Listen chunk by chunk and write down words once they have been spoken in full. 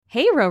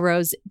Hey,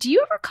 Roros, do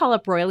you ever call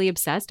up Royally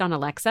Obsessed on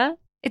Alexa?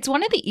 It's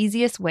one of the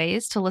easiest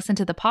ways to listen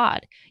to the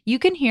pod. You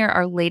can hear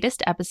our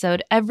latest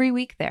episode every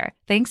week there,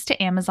 thanks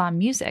to Amazon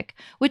Music,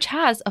 which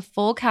has a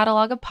full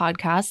catalog of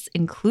podcasts,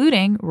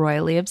 including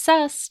Royally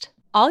Obsessed.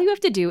 All you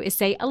have to do is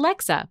say,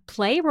 Alexa,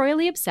 play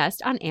Royally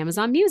Obsessed on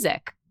Amazon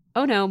Music.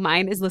 Oh no,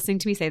 mine is listening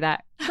to me say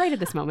that right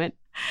at this moment.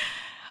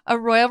 A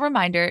royal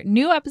reminder,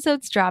 new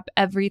episodes drop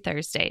every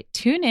Thursday.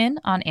 Tune in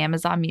on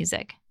Amazon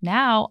Music.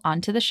 Now, on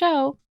to the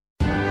show.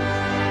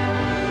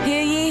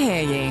 Hear ye,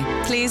 hear ye.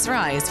 Please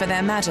rise for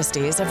their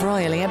majesties of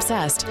Royally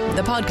Obsessed,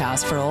 the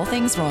podcast for all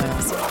things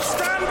royals.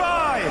 Stand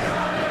by!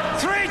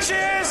 3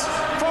 cheers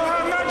for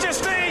Her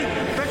Majesty,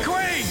 the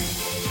Queen!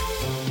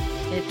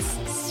 It's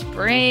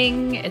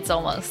spring. It's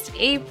almost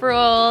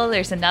April.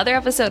 There's another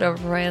episode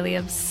of Royally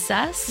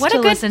Obsessed What to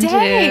a good listen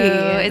day.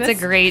 to. It's a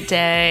great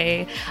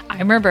day.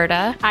 I'm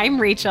Roberta. I'm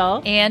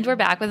Rachel. And we're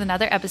back with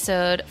another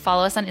episode.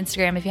 Follow us on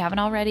Instagram if you haven't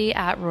already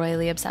at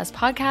Royally Obsessed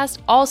Podcast.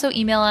 Also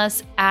email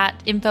us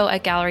at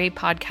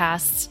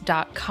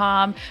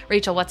info@gallerypodcasts.com.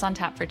 Rachel, what's on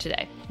tap for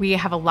today? We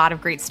have a lot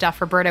of great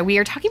stuff, Roberta. We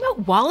are talking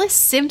about Wallace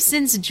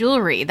Simpson's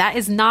jewelry. That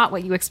is not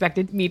what you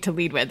expected me to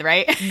lead with,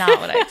 right?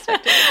 Not what I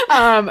expected.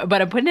 But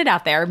I'm putting it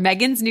out there.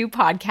 Meghan's new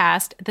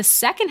podcast, the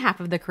second half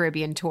of the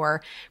Caribbean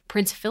tour,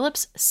 Prince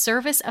Philip's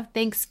service of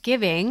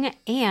Thanksgiving,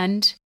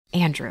 and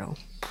Andrew.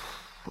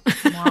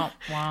 Wah,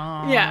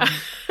 wah. Yeah.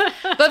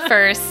 But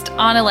first,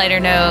 on a lighter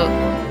note,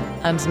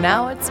 And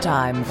now it's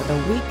time for the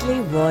weekly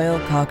royal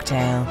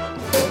cocktail.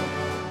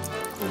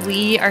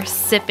 we are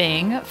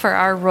sipping for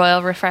our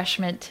royal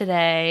refreshment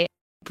today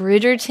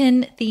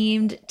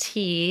Bridgerton-themed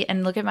tea.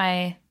 And look at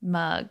my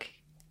mug.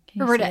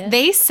 Can you see Roberta, it?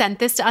 they sent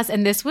this to us,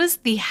 and this was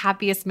the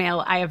happiest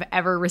mail I have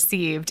ever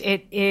received.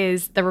 It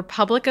is the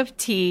Republic of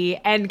Tea.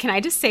 And can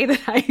I just say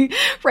that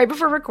right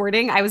before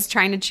recording, I was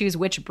trying to choose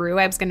which brew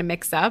I was going to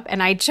mix up.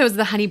 And I chose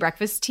the honey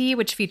breakfast tea,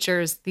 which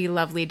features the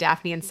lovely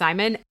Daphne and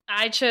Simon.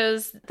 I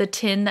chose the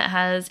tin that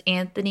has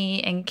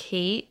Anthony and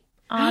Kate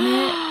on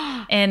it.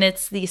 And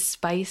it's the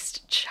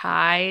spiced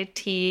chai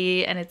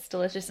tea, and it's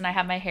delicious. And I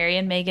have my Harry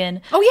and Meghan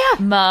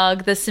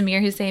mug, the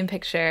Samir Hussein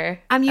picture.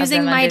 I'm of using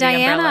them my under the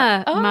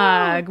Diana umbrella.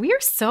 mug. We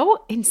are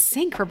so in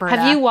sync, Roberta.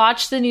 Have you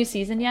watched the new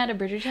season yet of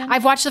Bridgerton?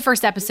 I've watched the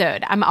first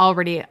episode. I'm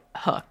already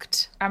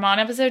hooked. I'm on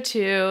episode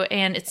 2,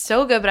 and it's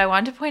so good. But I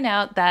wanted to point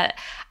out that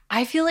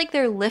I feel like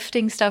they're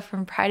lifting stuff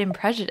from Pride and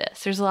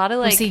Prejudice. There's a lot of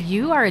like See,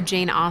 you are a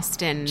Jane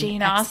Austen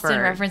Jane expert.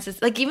 Austen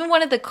references. Like even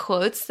one of the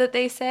quotes that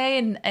they say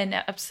in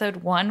episode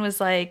 1 was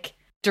like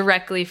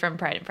directly from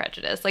Pride and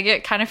Prejudice. Like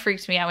it kind of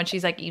freaked me out when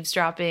she's like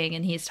eavesdropping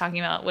and he's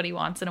talking about what he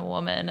wants in a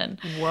woman and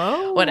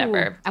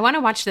whatever. I want to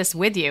watch this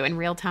with you in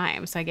real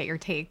time so I get your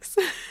takes.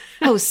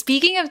 Oh,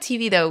 speaking of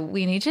TV though,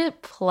 we need to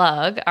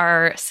plug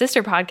our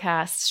sister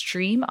podcast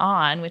Stream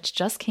On, which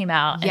just came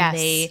out. Yes.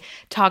 And they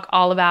talk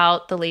all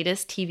about the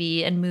latest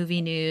TV and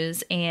movie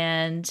news,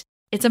 and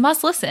it's a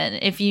must listen.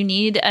 If you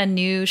need a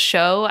new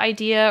show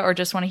idea or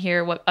just want to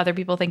hear what other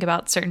people think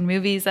about certain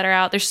movies that are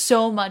out, there's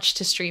so much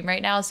to stream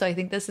right now. So I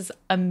think this is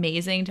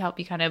amazing to help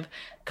you kind of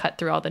cut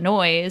through all the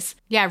noise.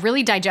 Yeah,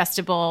 really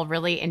digestible,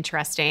 really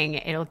interesting.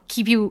 It'll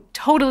keep you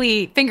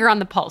totally finger on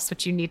the pulse,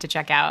 which you need to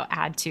check out.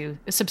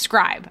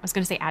 Subscribe. I was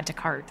going to say add to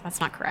cart. That's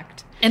not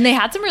correct. And they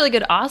had some really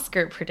good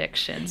Oscar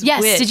predictions.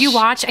 Yes. which- Did you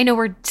watch? I know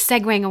we're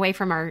segueing away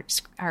from our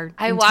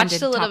I watched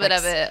intended a little bit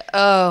topics. of it.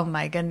 Oh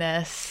my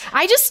goodness.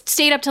 I just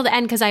stayed up till the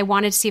end because I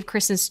wanted to see if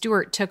Kristen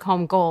Stewart took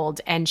home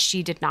gold, and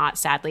she did not,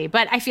 sadly.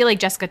 But I feel like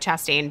Jessica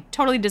Chastain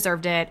totally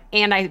deserved it,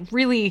 and I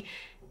really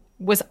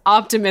was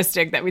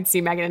optimistic that we'd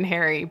see Meghan and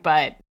Harry,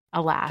 but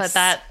alas.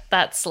 But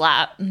that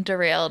slap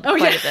derailed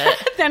quite a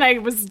bit. Then I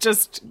was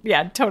just,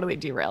 totally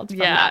derailed from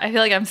Yeah, that. I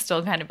feel like I'm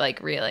still kind of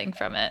like reeling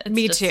from it. It's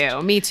Me just too.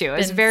 It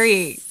was been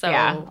very, so-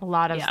 a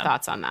lot of yeah.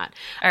 thoughts on that.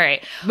 All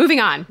right. Moving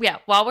on. Yeah,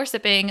 while we're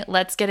sipping,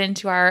 let's get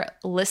into our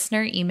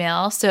listener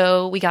email.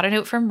 So we got a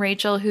note from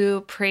Rachel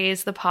who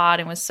praised the pod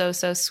and was so,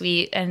 so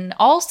sweet, and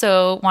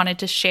also wanted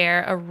to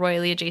share a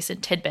royally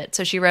adjacent tidbit.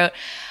 So she wrote,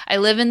 I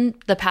live in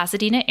the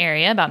Pasadena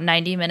area, about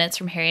 90 minutes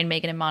from Harry and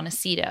Meghan in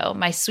Montecito.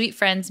 My sweet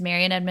friends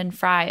Mary and Edmund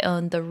Fry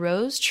own the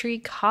Rose Tree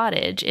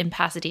Cottage in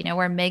Pasadena,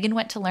 where Meghan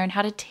went to learn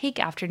how to take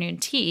afternoon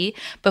tea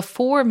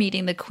before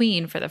meeting the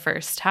Queen for the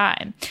first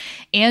time.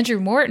 Andrew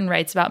Morton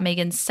writes about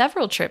Meghan's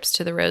several trips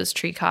to the Rose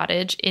Tree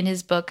Cottage in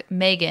his book,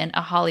 Meghan,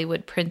 A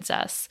Hollywood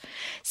Princess.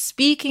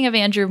 Speaking of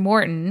Andrew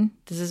Morton,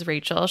 this is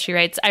Rachel. She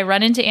writes, I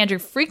run into Andrew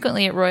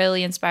frequently at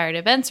royally inspired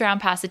events around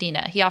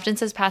Pasadena. He often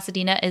says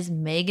Pasadena is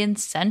Meghan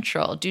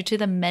Central due to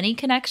the many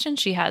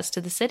connections she has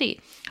to the city.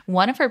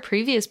 One of her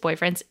previous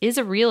boyfriends is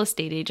a real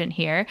estate agent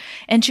here,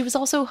 and she was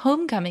also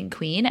homecoming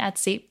queen at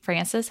St.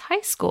 Francis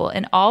High School,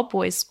 an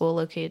all-boys school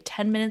located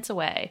 10 minutes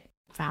away.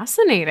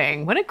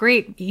 Fascinating. What a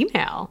great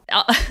email.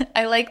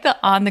 I like the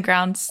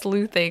on-the-ground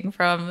sleuthing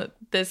from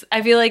this.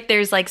 I feel like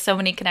there's like so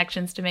many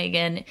connections to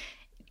Meghan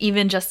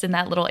even just in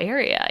that little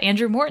area.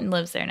 Andrew Morton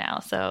lives there now.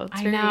 So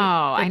it's very,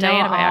 I know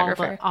Diana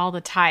biographer. all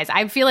the ties.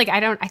 I feel like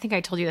I think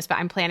I told you this, but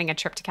I'm planning a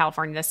trip to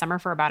California this summer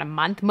for about a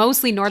month,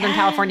 mostly Northern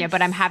California,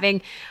 but I'm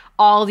having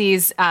all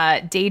these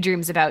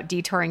daydreams about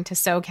detouring to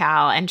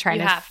SoCal and trying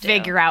to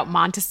figure out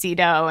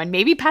Montecito and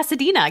maybe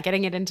Pasadena,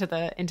 getting it into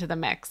the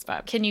mix.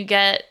 But can you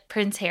get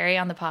Prince Harry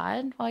on the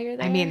pod while you're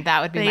there? I mean,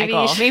 that would be my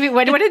goal. Maybe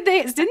what did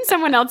they? Didn't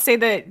someone else say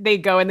that they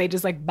go and they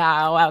just like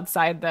bow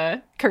outside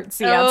the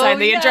curtsy outside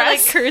the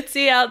address, like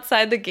curtsy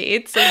outside the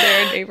gates of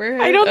their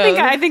neighborhood?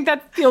 I think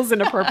that feels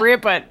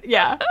inappropriate, but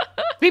yeah.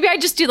 Maybe I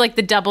just do like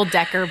the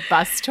double-decker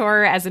bus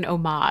tour as an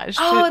homage.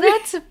 Oh,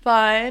 that's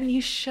fun.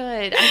 You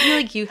should. I feel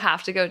like you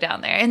have to go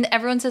down there. And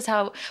everyone says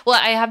I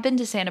have been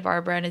to Santa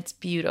Barbara and it's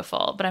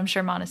beautiful, but I'm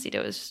sure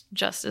Montecito is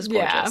just as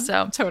gorgeous. Yeah,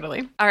 so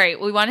totally. All right.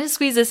 We wanted to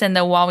squeeze this in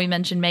though while we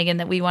mentioned Megan,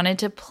 that we wanted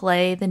to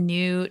play the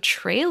new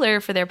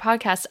trailer for their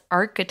podcast,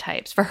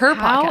 Archetypes. For her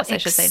podcast, I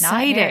should say,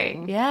 not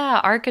Harry.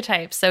 Yeah,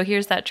 Archetypes. So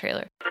here's that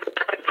trailer.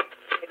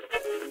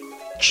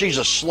 She's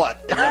a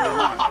slut.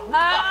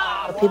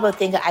 People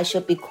think I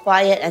should be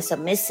quiet and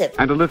submissive.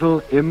 And a little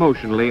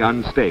emotionally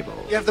unstable.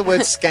 You have the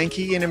word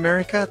skanky in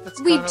America?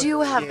 We do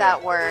have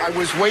that word. I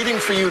was waiting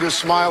for you to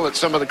smile at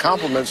some of the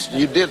compliments.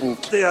 You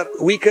didn't. They are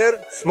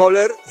weaker,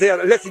 smaller, they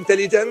are less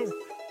intelligent.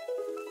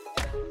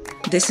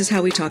 This is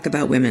how we talk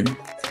about women.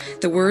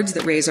 The words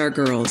that raise our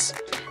girls,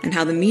 and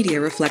how the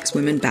media reflects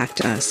women back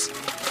to us.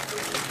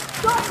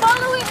 You're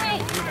following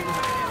me!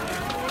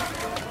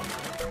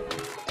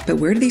 But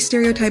where do these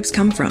stereotypes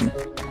come from?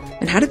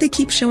 And how do they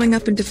keep showing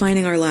up and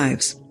defining our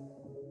lives?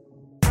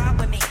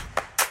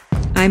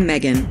 I'm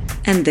Megan,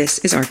 and this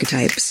is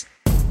Archetypes,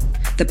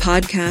 the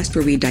podcast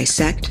where we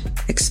dissect,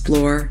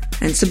 explore,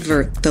 and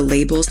subvert the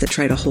labels that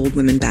try to hold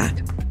women back.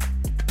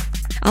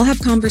 I'll have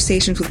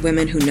conversations with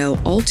women who know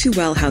all too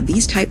well how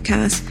these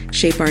typecasts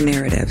shape our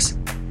narratives.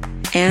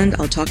 And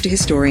I'll talk to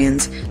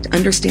historians to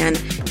understand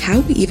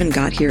how we even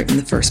got here in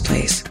the first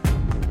place.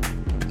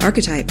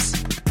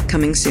 Archetypes,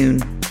 coming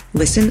soon.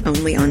 Listen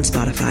only on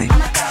Spotify.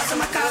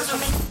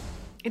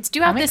 It's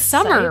due out this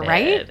summer,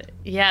 right?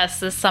 Yes,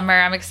 this summer.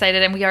 I'm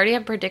excited. And we already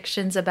have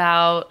predictions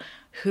about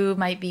who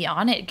might be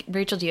on it.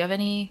 Rachel, do you have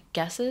any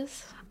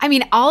guesses? I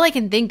mean, all I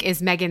can think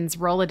is Megan's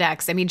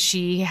Rolodex. I mean,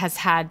 she has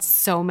had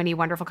so many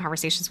wonderful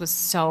conversations with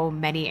so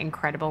many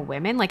incredible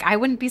women. Like, I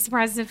wouldn't be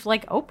surprised if,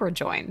 like, Oprah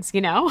joins,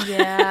 you know?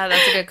 Yeah,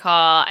 that's a good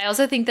call. I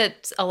also think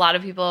that a lot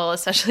of people,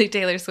 especially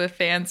Taylor Swift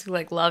fans who,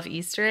 like, love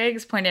Easter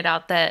eggs, pointed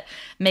out that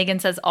Megan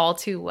says all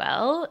too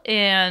well.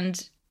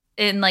 And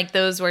in, like,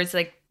 those words,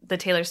 like, the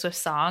Taylor Swift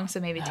song.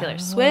 So maybe Taylor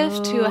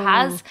Swift, who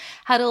has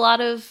had a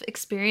lot of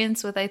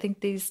experience with, I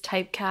think, these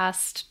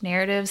typecast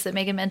narratives that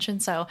Megan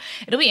mentioned. So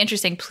it'll be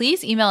interesting.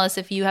 Please email us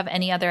if you have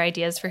any other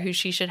ideas for who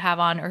she should have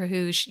on or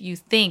who you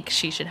think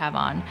she should have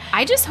on.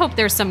 I just hope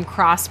there's some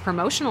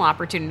cross-promotional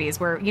opportunities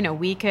where, you know,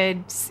 we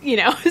could, you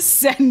know,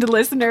 send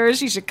listeners,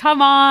 she should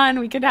come on.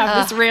 We could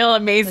have this real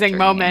amazing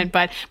moment.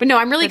 But no,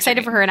 I'm really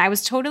excited for her. And I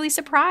was totally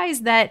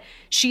surprised that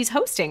she's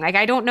hosting. Like,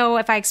 I don't know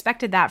if I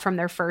expected that from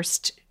their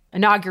first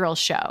inaugural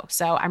show.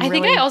 So I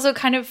think I also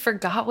kind of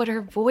forgot what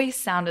her voice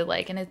sounded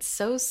like, and it's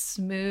so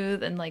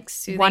smooth and like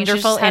soothing.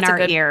 Wonderful in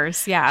our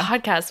ears. Yeah.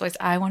 Podcast voice.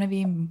 I want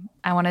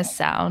to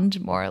sound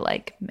more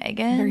like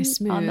Megan. Very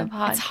smooth on the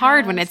podcast. It's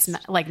hard when it's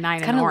like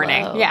 9 in the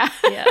morning. Low. Yeah.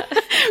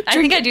 I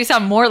think I do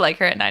sound more like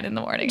her at 9 in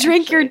the morning.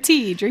 Drink your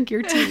tea.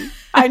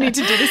 I need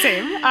to do the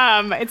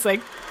same. It's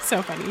like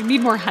so funny. You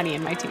need more honey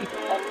in my tea.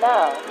 And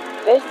now,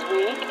 this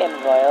week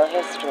in Royal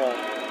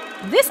History.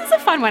 This is a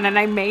fun one, and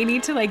I may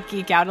need to like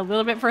geek out a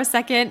little bit for a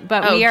second,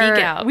 but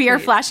we are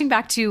flashing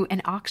back to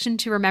an auction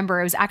to remember.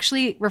 It was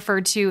actually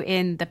referred to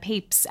in the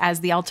Papes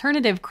as the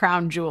alternative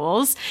crown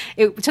jewels.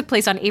 It took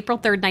place on April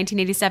 3rd,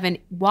 1987.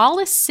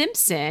 Wallis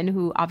Simpson,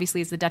 who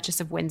obviously is the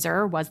Duchess of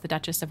Windsor, was the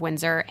Duchess of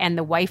Windsor, and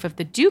the wife of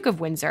the Duke of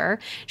Windsor.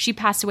 She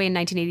passed away in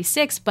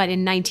 1986, but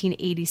in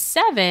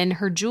 1987,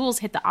 her jewels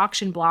hit the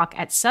auction block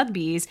at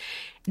Sotheby's.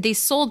 They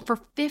sold for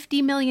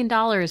 $50 million,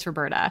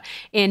 Roberta.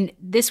 And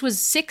this was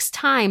 6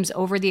 times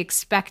over the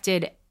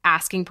expected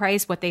asking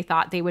price, what they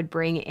thought they would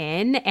bring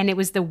in. And it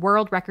was the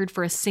world record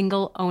for a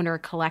single owner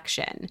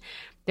collection.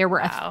 There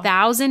were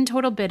 1,000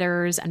 total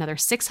bidders, another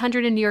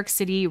 600 in New York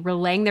City,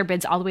 relaying their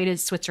bids all the way to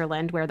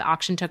Switzerland, where the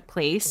auction took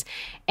place.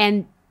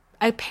 And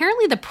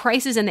apparently the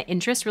prices and the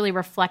interest really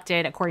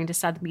reflected, according to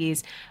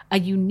Sotheby's, a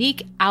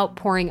unique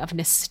outpouring of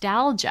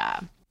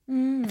nostalgia.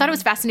 I thought it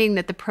was fascinating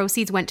that the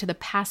proceeds went to the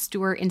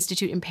Pasteur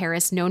Institute in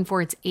Paris, known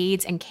for its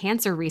AIDS and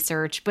cancer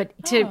research, but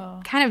to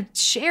kind of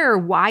share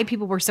why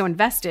people were so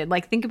invested.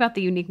 Like, think about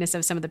the uniqueness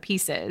of some of the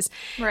pieces.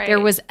 Right. There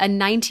was a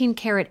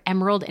 19-karat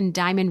emerald and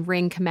diamond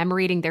ring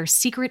commemorating their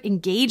secret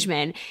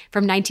engagement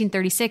from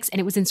 1936,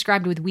 and it was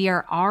inscribed with "We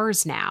are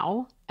ours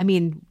now." I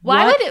mean,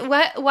 why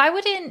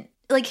wouldn't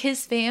like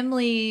his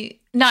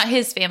family, not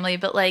his family,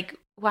 but like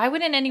Why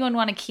wouldn't anyone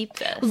want to keep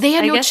this? They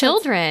had no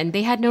children.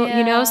 They had no,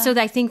 Yeah. so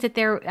I think that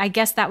I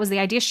guess that was the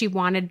idea. She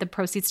wanted the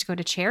proceeds to go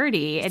to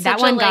charity. Such that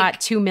a, one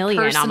got $2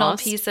 million personal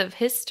almost. piece of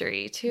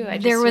history too.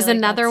 There was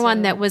another one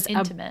so that was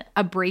intimate.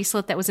 a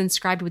bracelet that was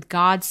inscribed with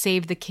 "God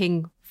Save the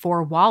King"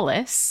 for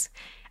Wallace.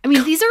 I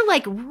mean, these are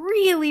like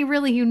really,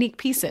 really unique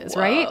pieces,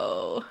 right?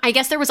 I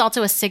guess there was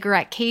also a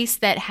cigarette case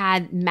that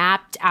had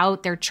mapped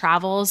out their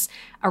travels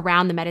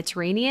around the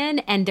Mediterranean,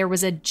 and there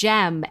was a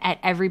gem at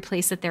every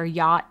place that their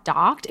yacht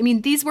docked. I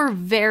mean, these were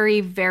very,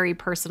 very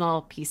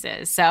personal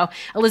pieces. So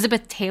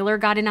Elizabeth Taylor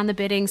got in on the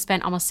bidding,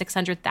 spent almost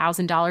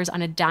 $600,000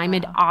 on a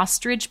diamond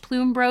ostrich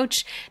plume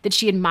brooch that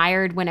she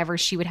admired whenever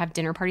she would have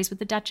dinner parties with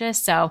the Duchess.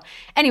 So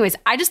anyways,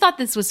 I just thought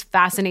this was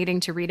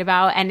fascinating to read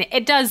about. And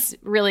it does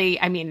really,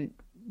 I mean,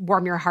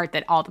 warm your heart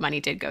that all the money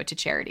did go to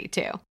charity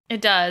too.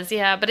 It does,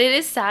 yeah. But it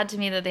is sad to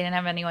me that they didn't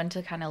have anyone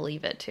to kind of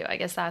leave it to. I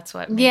guess that's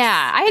what makes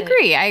I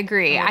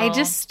agree. little... I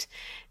just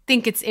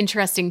think it's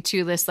interesting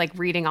too, this like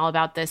reading all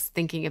about this,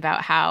 thinking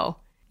about how,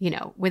 you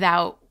know,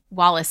 without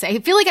Wallace, I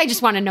feel like I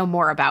just want to know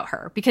more about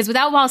her, because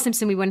without Wallace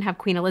Simpson, we wouldn't have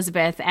Queen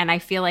Elizabeth. And I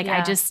feel like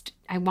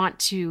I want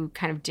to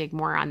kind of dig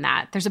more on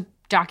that. There's a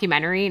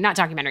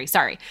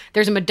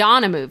There's a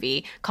Madonna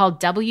movie called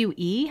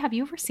W.E. Have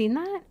you ever seen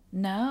that?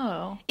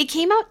 No. It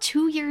came out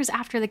 2 years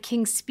after the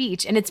King's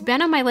speech, and it's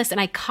been on my list, and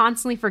I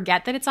constantly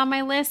forget that it's on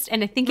my list.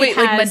 And I think it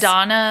has... like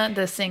Madonna,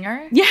 the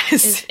singer? Yes.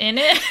 Is in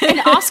it? And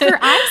Oscar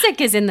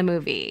Isaac is in the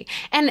movie.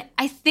 And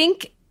I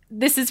think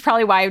this is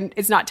probably why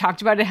it's not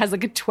talked about. It has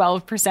like a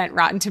 12%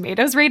 Rotten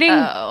Tomatoes rating.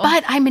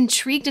 But I'm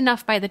intrigued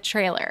enough by the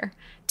trailer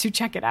to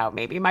check it out,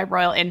 maybe. My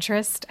royal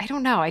interest. I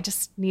don't know. I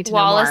just need to know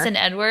more. Wallace and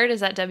Edward, is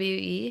that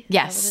W.E.?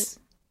 Yes.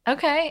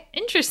 Okay,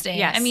 interesting.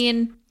 Yes. I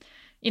mean...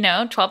 You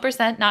know,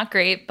 12%, not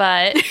great,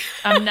 but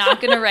I'm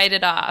not going to write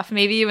it off.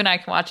 Maybe you and I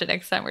can watch it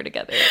next time we're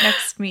together,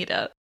 next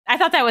meetup. I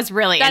thought that was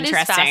really interesting.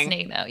 That is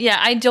fascinating, though.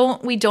 Yeah,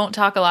 we don't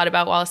talk a lot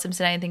about Wallace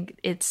Simpson. I think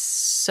it's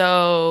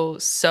so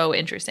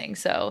interesting.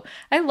 So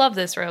I love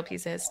this royal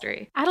piece of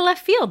history. Out of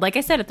left field, like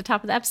I said at the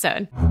top of the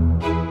episode.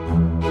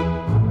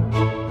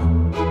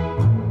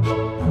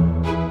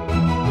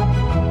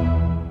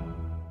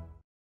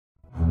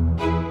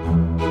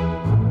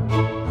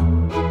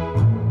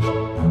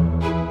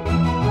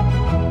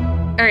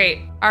 All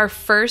right, our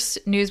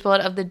first news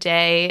bullet of the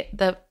day,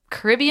 the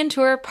Caribbean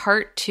Tour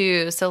Part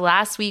 2. So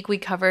last week we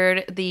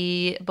covered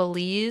the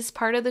Belize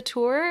part of the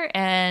tour,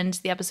 and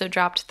the episode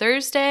dropped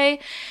Thursday.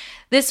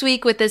 This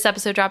week, with this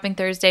episode dropping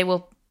Thursday,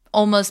 will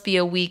almost be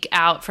a week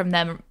out from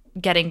them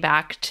getting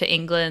back to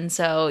England.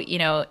 So, you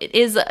know, it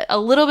is a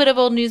little bit of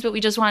old news, but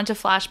we just wanted to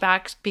flash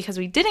back because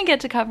we didn't get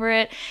to cover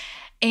it.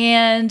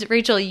 And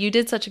Rachel, you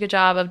did such a good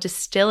job of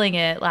distilling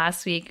it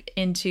last week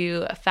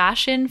into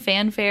fashion,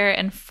 fanfare,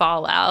 and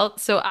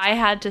fallout. So I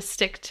had to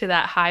stick to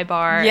that high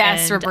bar.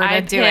 Yes, and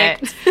Roberta, do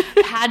it.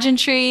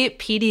 Pageantry,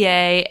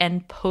 PDA,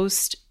 and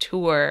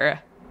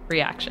post-tour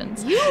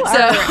reactions.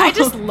 I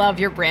just love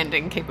your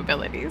branding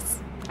capabilities.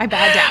 I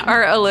bow down.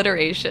 Our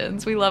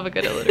alliterations. We love a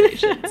good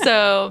alliteration.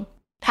 So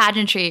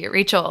pageantry,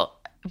 Rachel,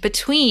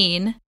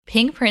 between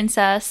Pink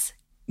Princess,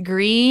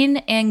 Green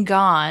and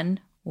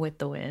Gone with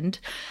the Wind,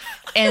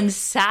 and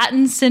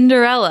Satin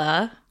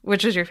Cinderella,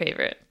 which was your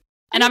favorite?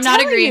 And I'm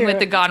not agreeing with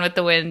the Gone with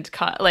the Wind.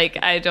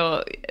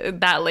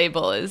 That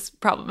label is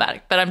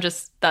problematic, but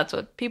that's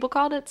what people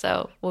called it.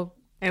 So we'll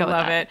I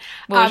love it.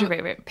 What was your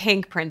favorite?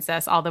 Pink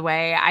Princess all the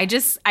way.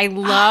 I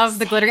love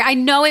the glitter. I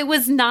know it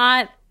was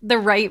not the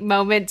right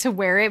moment to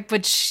wear it,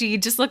 but she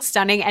just looks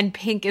stunning. And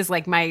pink is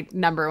like my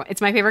number one.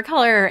 It's my favorite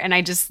color. And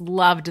I just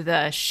loved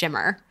the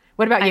shimmer.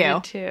 What about you? I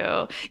did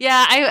too.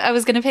 Yeah, I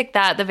was going to pick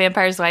that, the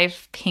Vampire's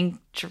Wife pink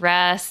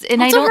dress. And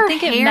also, I don't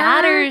think hair. It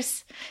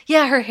matters.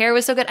 Yeah, her hair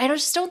was so good. I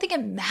just don't think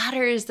it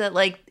matters that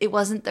like it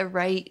wasn't the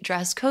right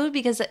dress code,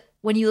 because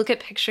when you look at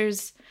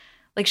pictures,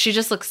 like she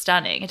just looks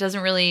stunning. It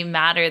doesn't really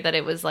matter that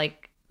it was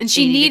like, and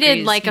she needed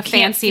degrees. like a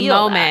fancy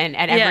moment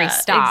at every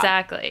stop.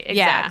 Exactly.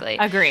 Yeah,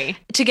 agree.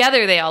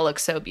 Together, they all look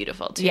so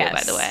beautiful too, yes,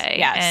 by the way.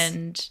 Yes.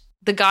 And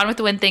the Gone with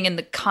the Wind thing in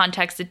the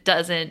context, it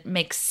doesn't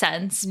make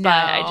sense, but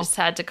I just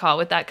had to call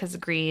with that because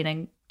green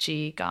and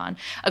G gone.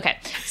 Okay.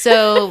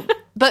 So,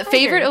 but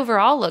favorite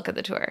overall look of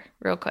the tour,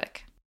 real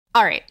quick.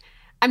 All right.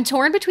 I'm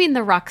torn between the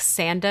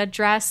Roxanda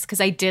dress,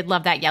 because I did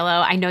love that yellow.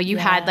 I know you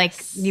had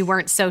you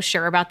weren't so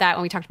sure about that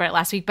when we talked about it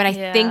last week, but I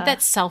think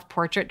that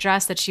self-portrait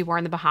dress that she wore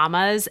in the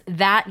Bahamas,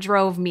 that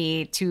drove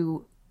me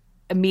to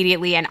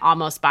immediately and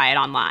almost buy it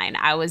online.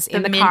 I was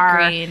in the car.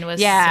 Green was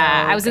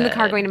I was good. in the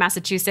car going to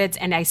Massachusetts,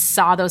 and I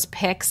saw those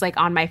pics like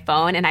on my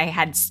phone, and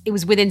it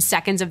was within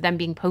seconds of them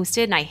being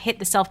posted, and I hit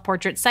the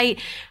self-portrait site,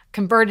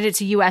 converted it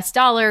to US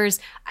dollars.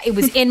 It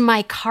was in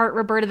my cart,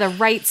 Roberta, the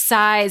right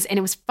size, and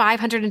it was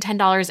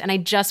 $510, and I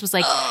just was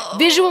like,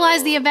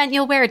 visualize the event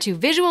you'll wear it to.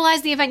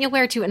 Visualize the event you'll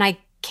wear it to. And I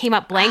came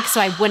up blank, so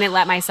I wouldn't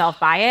let myself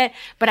buy it,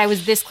 but I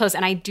was this close,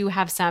 and I do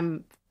have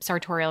some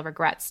sartorial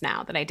regrets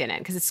now that I didn't,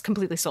 because it's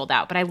completely sold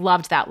out. But I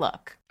loved that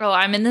look. Oh,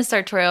 I'm in the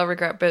sartorial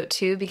regret boat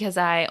too, because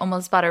I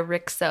almost bought a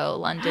Rixo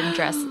London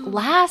dress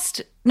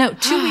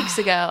 2 weeks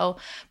ago.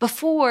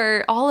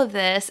 Before all of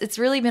this, it's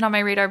really been on my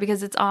radar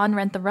because it's on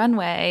Rent the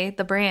Runway,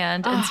 the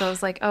brand. And so I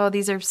was like, oh,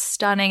 these are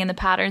stunning and the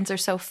patterns are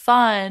so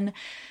fun.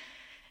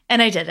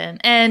 And I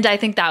didn't. And I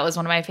think that was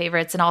one of my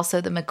favorites. And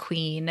also the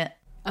McQueen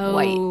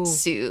white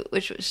suit,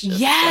 which was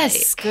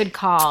just good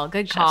call.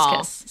 Good call.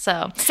 Kiss.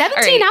 So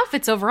 17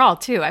 outfits overall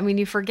too. I mean,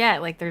 you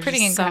forget, like, there's pretty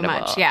just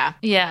incredible. So much.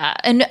 Yeah.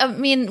 And I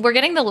mean, we're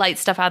getting the light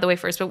stuff out of the way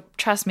first, but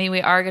trust me,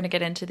 we are going to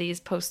get into these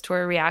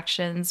post-tour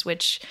reactions,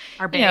 which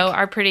are big.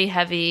 Are pretty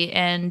heavy.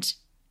 And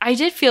I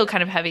did feel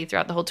kind of heavy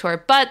throughout the whole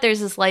tour, but there's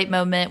this light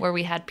moment where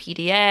we had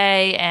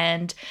PDA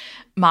and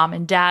mom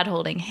and dad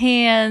holding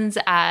hands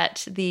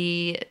at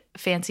the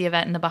fancy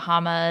event in the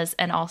Bahamas,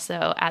 and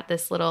also at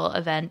this little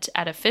event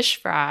at a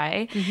fish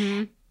fry.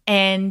 Mm-hmm.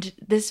 And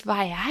this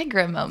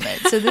Viagra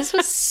moment. So this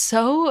was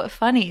so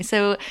funny.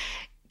 So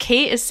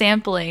Kate is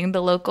sampling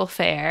the local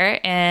fare,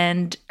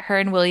 and her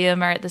and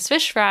William are at this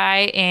fish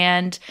fry,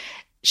 and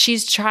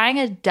she's trying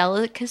a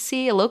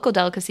local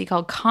delicacy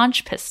called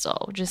conch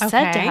pistol, which is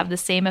said to have the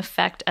same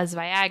effect as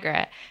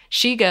Viagra.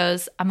 She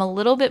goes, "I'm a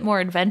little bit more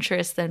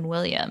adventurous than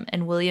William."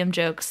 And William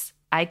jokes,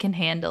 "I can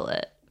handle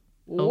it."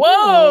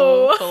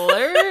 Whoa!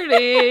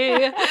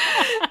 Flirty.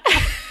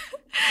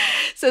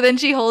 So then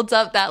she holds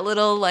up that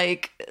little,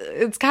 like,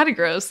 it's kind of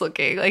gross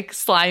looking, like,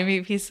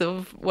 slimy piece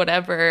of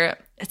whatever.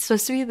 It's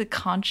supposed to be the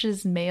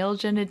conch's male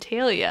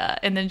genitalia.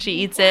 And then she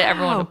eats it.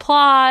 Everyone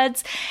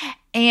applauds.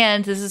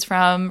 And this is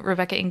from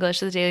Rebecca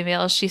English of the Daily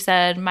Mail. She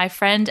said, "My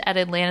friend at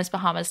Atlantis,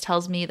 Bahamas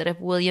tells me that if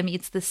William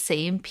eats the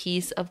same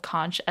piece of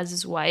conch as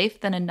his wife,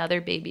 then another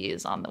baby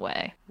is on the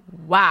way."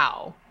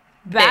 Wow.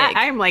 That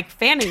I'm like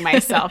fanning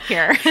myself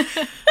here.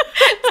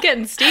 It's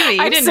getting steamy.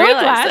 I'm so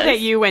glad that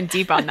you went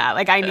deep on that.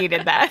 Like, I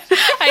needed that.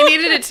 I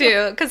needed it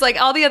too, because like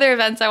all the other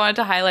events I wanted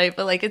to highlight,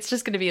 but like it's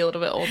just going to be a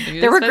little bit old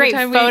news. There were great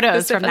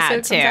photos from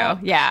that too.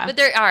 Yeah, but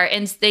there are,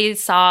 and they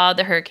saw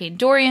the Hurricane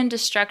Dorian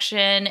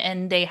destruction,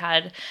 and they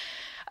had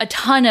a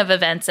ton of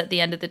events at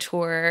the end of the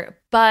tour.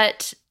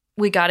 But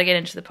we got to get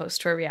into the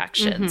post-tour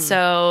reaction. Mm-hmm.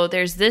 So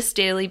there's this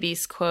Daily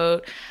Beast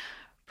quote.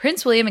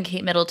 "Prince William and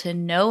Kate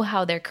Middleton know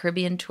how their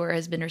Caribbean tour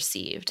has been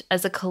received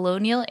as a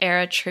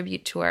colonial-era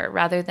tribute tour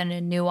rather than a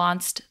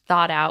nuanced,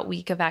 thought-out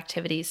week of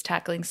activities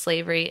tackling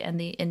slavery and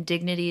the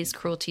indignities,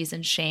 cruelties,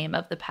 and shame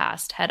of the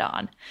past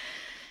head-on."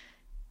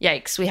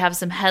 Yikes. We have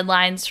some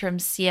headlines from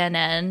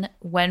CNN.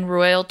 "When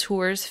royal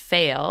tours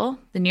fail."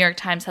 The New York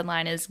Times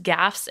headline is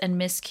 "Gaffes and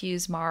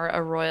Miscues Mar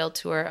a Royal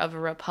Tour of a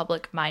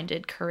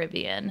Republic-Minded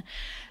Caribbean."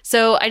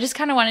 So I just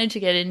kind of wanted to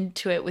get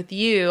into it with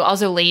you.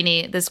 Also,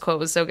 Lainey, this quote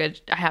was so good.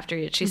 I have to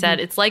read it. She said,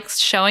 "It's like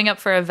showing up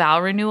for a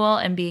vow renewal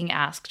and being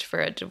asked for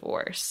a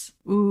divorce."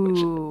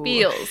 Ooh. Which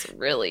feels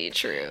really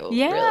true.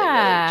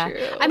 Yeah. Really,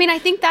 really true. I mean, I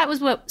think that was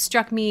what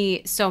struck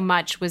me so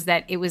much, was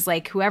that it was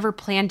like whoever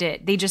planned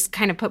it, they just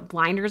kind of put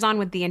blinders on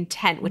with the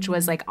intent, which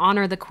was like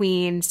honor the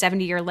queen,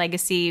 70-year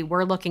legacy.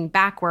 We're looking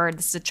backward.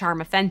 This is a charm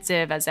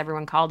offensive, as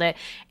everyone called it.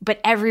 But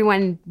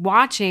everyone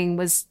watching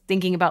was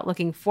thinking about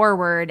looking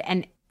forward,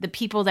 and the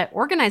people that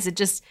organized it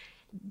just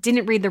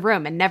didn't read the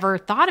room and never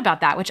thought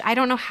about that, which I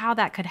don't know how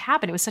that could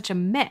happen. It was such a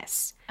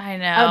miss. I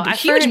know. A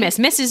huge miss.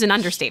 Miss is an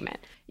understatement.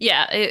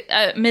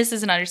 Yeah, miss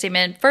is an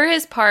understatement. For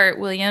his part,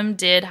 William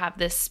did have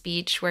this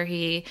speech where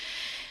he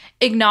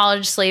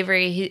acknowledged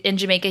slavery. In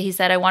Jamaica, he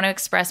said, "I want to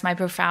express my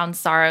profound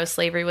sorrow.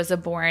 Slavery was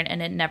abhorrent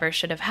and it never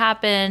should have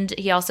happened."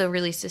 He also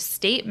released a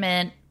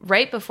statement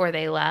right before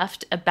they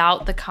left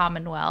about the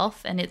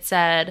Commonwealth, and it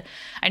said,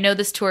 "I know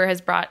this tour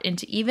has brought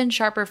into even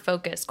sharper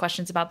focus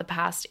questions about the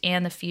past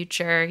and the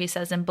future." He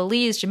says, "In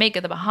Belize, Jamaica,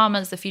 the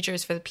Bahamas, the future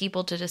is for the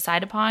people to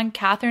decide upon.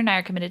 Catherine and I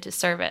are committed to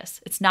service.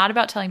 It's not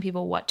about telling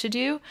people what to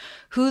do.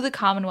 Who the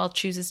Commonwealth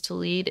chooses to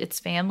lead its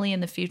family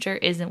in the future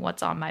isn't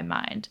what's on my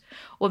mind.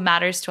 What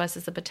matters to us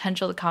is the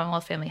potential the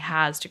Commonwealth family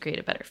has to create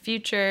a better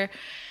future."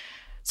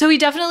 So he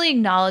definitely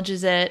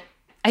acknowledges it.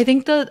 I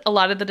think a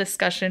lot of the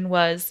discussion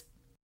was,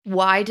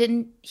 why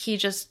didn't he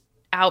just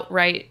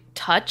outright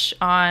touch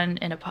on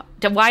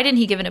why didn't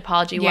he give an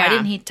apology? Yeah. Why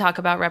didn't he talk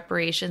about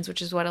reparations,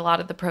 which is what a lot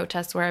of the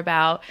protests were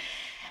about?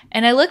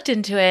 And I looked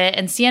into it,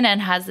 and CNN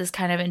has this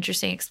kind of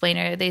interesting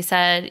explainer. They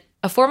said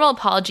a formal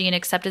apology and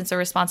acceptance of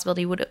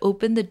responsibility would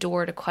open the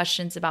door to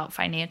questions about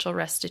financial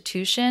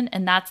restitution,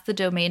 and that's the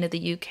domain of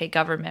the UK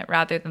government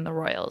rather than the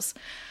royals.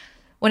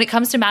 When it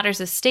comes to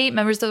matters of state,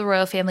 members of the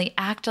royal family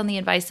act on the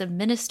advice of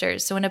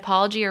ministers, so an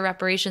apology or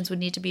reparations would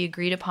need to be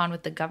agreed upon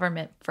with the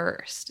government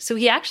first. So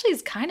he actually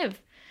is kind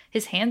of,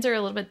 his hands are a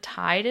little bit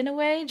tied in a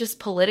way, just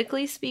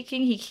politically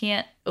speaking. He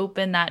can't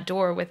open that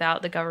door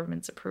without the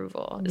government's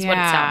approval, is what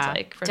it sounds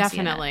like from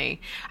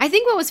definitely. CNN. I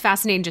think what was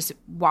fascinating just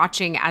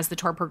watching as the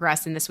tour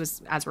progressed, and this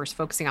was as we're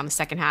focusing on the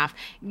second half,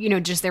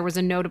 just there was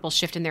a notable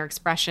shift in their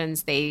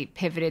expressions. They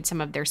pivoted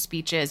some of their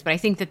speeches. But I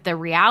think that the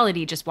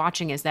reality just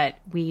watching is that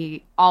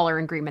we all are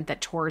in agreement that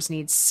tours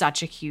need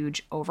such a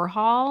huge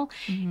overhaul.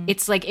 Mm-hmm.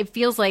 It's like, it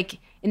feels like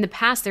in the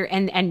past there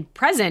and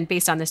present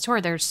based on this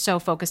tour, they're so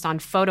focused on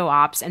photo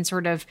ops and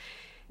sort of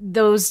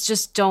those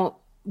just don't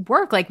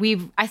work. Like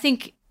I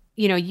think,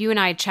 you and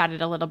I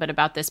chatted a little bit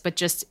about this, but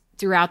just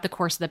throughout the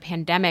course of the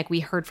pandemic, we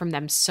heard from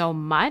them so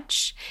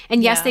much.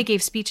 And yes, they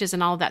gave speeches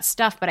and all of that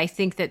stuff, but I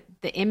think that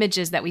the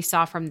images that we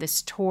saw from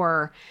this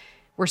tour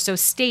were so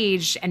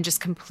staged and just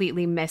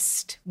completely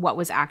missed what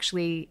was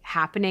actually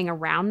happening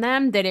around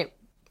them that it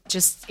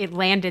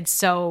landed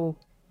so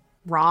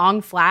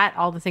wrong, flat,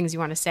 all the things you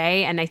want to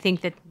say. And I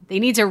think that they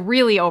need to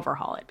really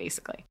overhaul it,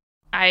 basically.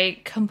 I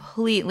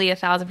completely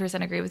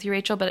 1,000% agree with you,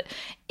 Rachel. But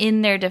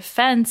in their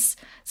defense,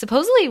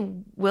 supposedly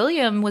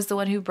William was the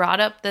one who brought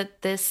up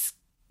that this,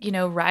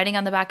 riding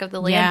on the back of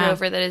the Land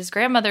Rover that his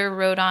grandmother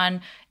rode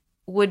on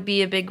would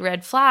be a big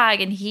red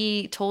flag. And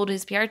he told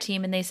his PR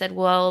team, and they said,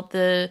 well,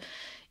 the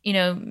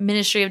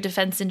Ministry of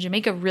Defense in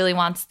Jamaica really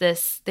wants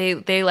this.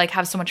 They like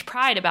have so much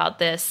pride about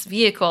this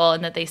vehicle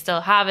and that they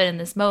still have it in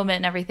this moment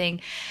and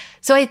everything.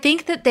 So I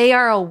think that they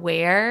are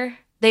aware.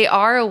 They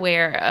are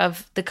aware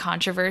of the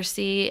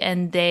controversy,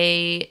 and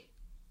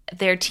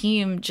their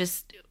team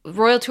just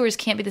Royal Tours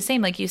can't be the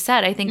same, like you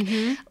said. I think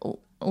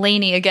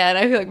Lainey again.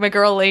 I feel like my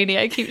girl Lainey.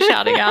 I keep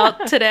shouting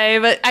out today,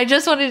 but I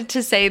just wanted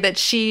to say that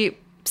she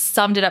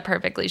summed it up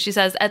perfectly. She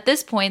says, at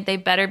this point, they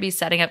better be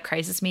setting up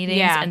crisis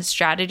meetings and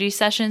strategy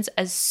sessions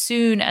as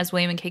soon as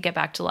William and Kate get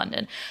back to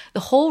London. The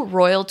whole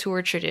royal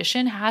tour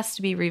tradition has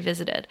to be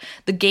revisited.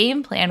 The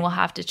game plan will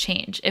have to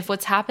change. If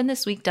what's happened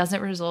this week doesn't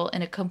result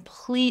in a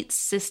complete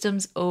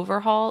systems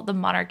overhaul, the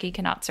monarchy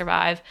cannot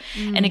survive.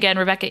 And again,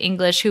 Rebecca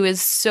English, who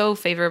is so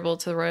favorable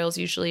to the royals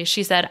usually,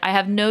 she said, I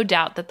have no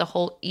doubt that the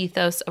whole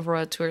ethos of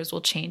royal tours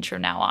will change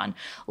from now on.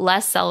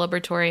 Less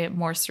celebratory,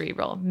 more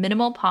cerebral.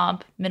 Minimal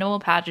pomp, minimal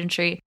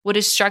pageantry. What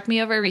has struck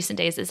me over recent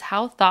days is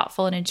how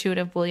thoughtful and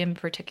intuitive William in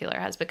particular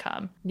has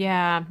become.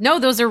 Yeah. No,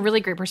 those are really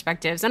great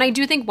perspectives. And I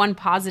do think one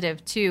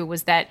positive, too,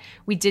 was that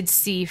we did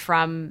see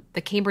from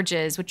the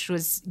Cambridges, which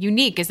was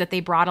unique, is that they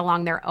brought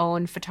along their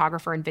own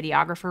photographer and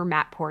videographer,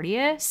 Matt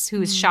Porteous,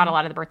 who's shot a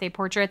lot of the birthday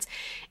portraits.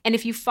 And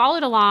if you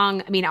followed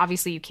along, I mean,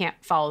 obviously you can't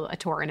follow a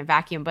tour in a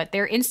vacuum, but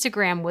their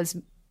Instagram was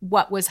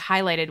what was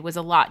highlighted was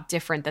a lot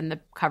different than the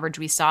coverage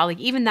we saw. Like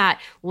even that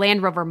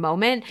Land Rover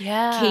moment,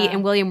 Kate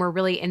and William were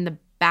really in the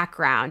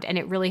background, and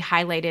it really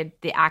highlighted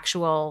the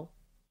actual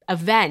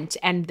event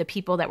and the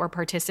people that were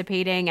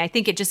participating. I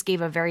think it just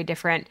gave a very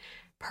different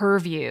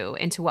purview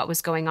into what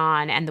was going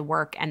on and the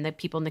work and the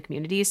people in the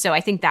community. So I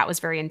think that was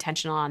very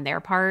intentional on their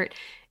part.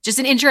 Just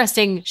an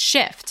interesting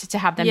shift to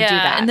have them do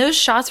that. And those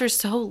shots were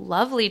so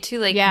lovely too.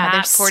 Like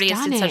Matt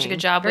Porteous did such a good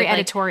job. Very with,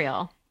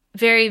 editorial.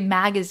 Very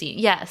magazine.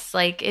 Yes.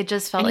 Like it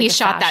just felt and like he a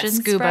shot that fashion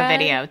scuba spread.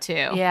 video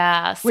too.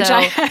 Yeah. So, which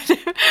I had,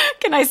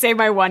 can I say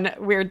my one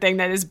weird thing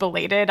that is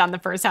belated on the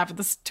first half of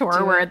this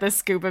tour where the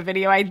scuba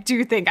video, I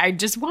do think I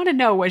just want to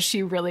know, was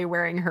she really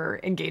wearing her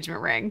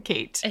engagement ring,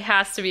 Kate? It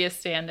has to be a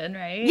stand-in,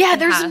 right? Yeah,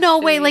 there's no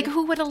way. Like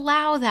who would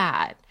allow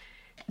that?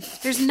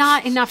 There's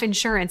not enough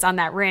insurance on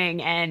that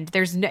ring, and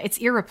it's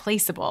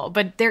irreplaceable.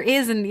 But there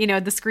is, and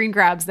the screen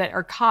grabs that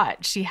are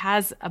caught. She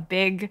has a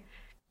big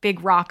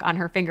rock on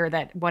her finger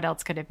that what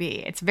else could it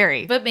be? It's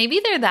very... But maybe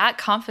they're that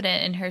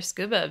confident in her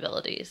scuba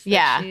abilities.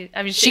 Yeah.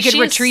 She could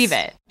retrieve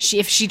it.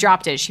 If she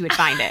dropped it, she would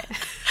find it.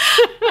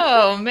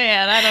 Oh,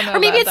 man. I don't know. Or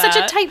maybe it's such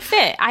a tight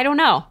fit. I don't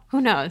know. Who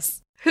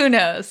knows? Who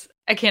knows?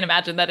 I can't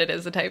imagine that it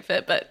is a tight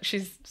fit, but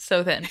she's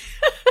so thin.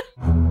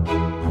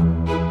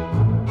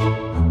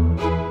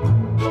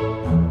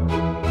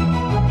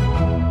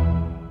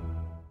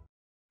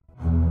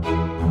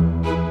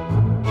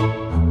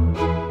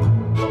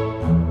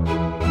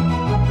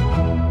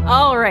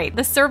 All right,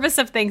 the service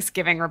of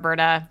Thanksgiving,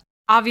 Roberta.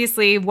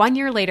 Obviously, 1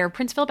 year later,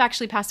 Prince Philip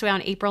actually passed away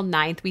on April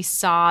 9th. We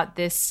saw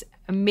this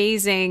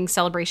amazing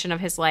celebration of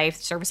his life,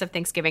 service of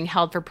Thanksgiving,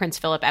 held for Prince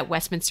Philip at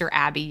Westminster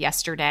Abbey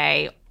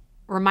yesterday.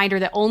 Reminder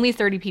that only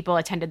 30 people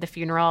attended the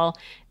funeral.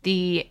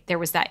 There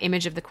was that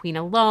image of the Queen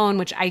alone,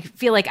 which I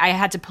feel like I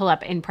had to pull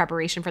up in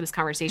preparation for this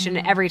conversation.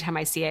 And every time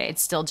I see it, it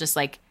still just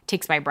like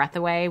takes my breath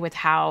away with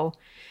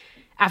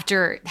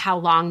after how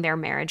long their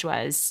marriage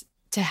was,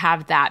 to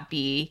have that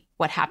be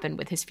what happened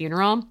with his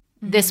funeral.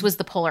 This was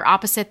the polar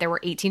opposite. There were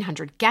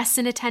 1,800 guests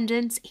in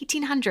attendance.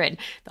 1,800.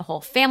 The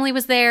whole family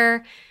was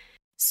there.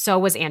 So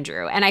was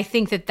Andrew. And I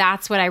think that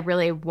that's what I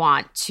really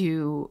want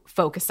to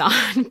focus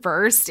on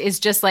first, is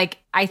just like,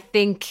 I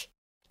think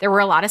there were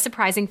a lot of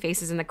surprising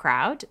faces in the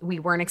crowd. We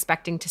weren't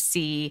expecting to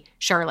see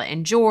Charlotte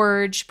and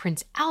George.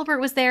 Prince Albert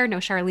was there. No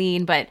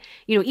Charlene. But,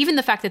 even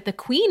the fact that the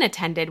Queen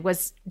attended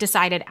was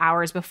decided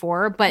hours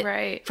before.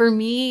 But for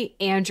me,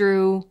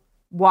 Andrew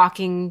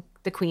walking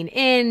the Queen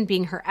in,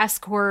 being her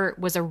escort,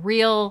 was a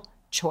real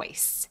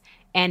choice.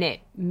 And it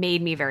made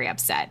me very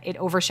upset. It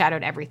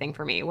overshadowed everything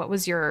for me. What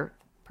was your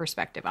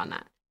perspective on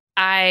that?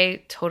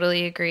 I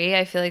totally agree.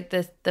 I feel like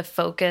the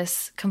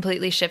focus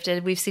completely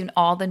shifted. We've seen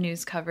all the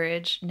news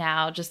coverage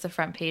now, just the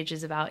front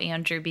pages about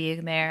Andrew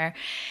being there.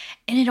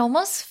 And it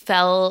almost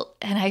felt,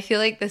 and I feel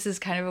like this is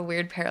kind of a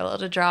weird parallel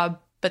to draw,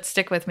 but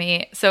stick with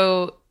me.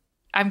 So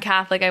I'm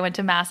Catholic. I went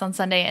to Mass on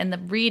Sunday, and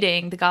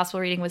the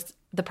gospel reading was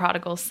the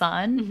prodigal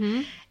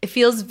son. It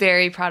feels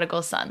very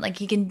prodigal son. Like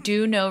he can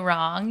do no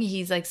wrong.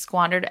 He's like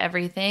squandered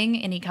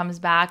everything and he comes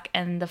back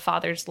and the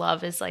father's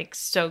love is like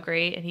so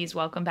great and he's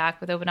welcomed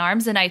back with open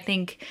arms. And I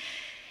think,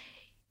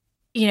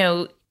 you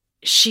know,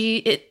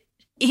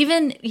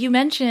 even you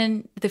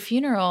mentioned the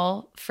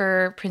funeral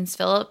for Prince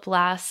Philip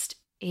last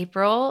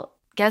April.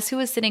 Guess who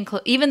was sitting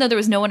even though there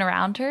was no one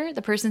around her,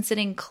 the person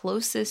sitting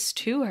closest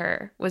to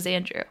her was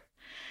Andrew.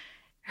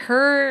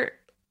 Her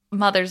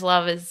mother's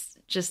love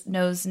just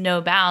knows no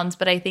bounds.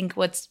 But I think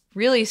what's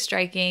really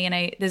striking,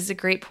 and this is a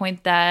great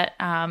point that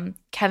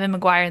Kevin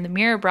McGuire in The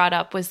Mirror brought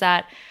up, was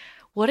that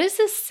what does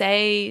this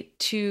say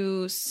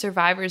to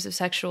survivors of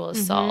sexual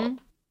assault?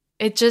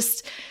 It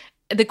just,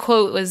 the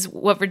quote was,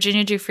 "What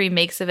Virginia Giuffre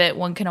makes of it,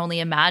 one can only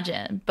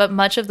imagine. But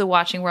much of the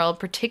watching world,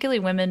 particularly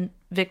women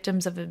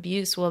victims of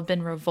abuse, will have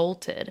been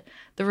revolted.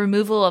 The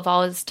removal of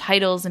all his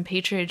titles and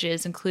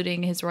patronages,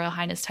 including his Royal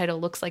Highness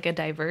title, looks like a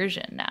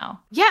diversion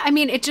now." Yeah, I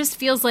mean, it just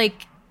feels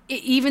like,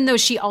 even though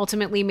she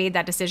ultimately made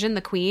that decision,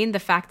 the Queen, the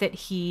fact that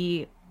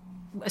he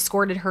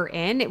escorted her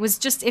in, it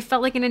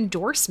felt like an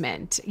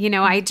endorsement. You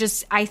know, I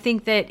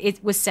think that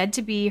it was said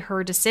to be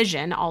her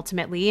decision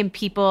ultimately. And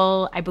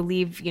people, I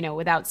believe, you know,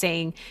 without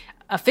saying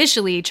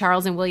officially,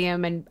 Charles and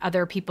William and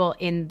other people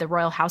in the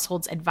royal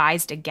households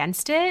advised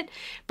against it.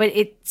 But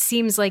it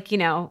seems like, you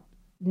know,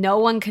 no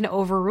one can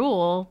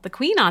overrule the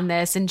Queen on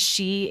this. And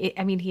he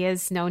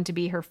is known to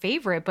be her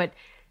favorite, but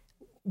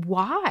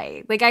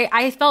why? Like,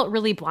 I felt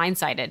really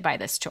blindsided by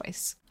this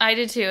choice. I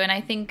did too. And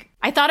I think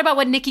I thought about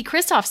what Nikki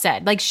Kristoff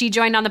said. Like, she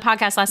joined on the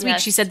podcast last week.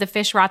 She said the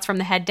fish rots from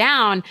the head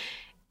down.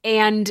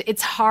 And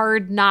it's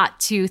hard not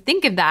to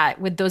think of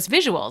that with those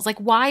visuals. Like,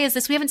 why is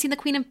this? We haven't seen the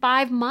Queen in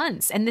 5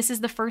 months. And this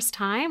is the first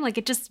time. Like,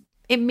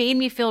 it made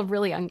me feel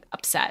really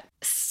upset.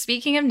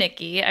 Speaking of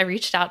Nikki, I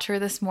reached out to her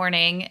this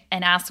morning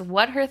and asked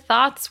what her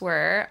thoughts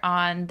were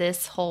on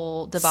this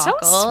whole debacle.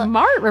 So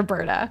smart,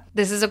 Roberta.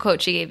 This is a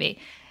quote she gave me.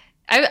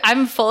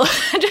 I'm full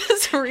of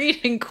just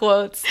reading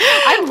quotes.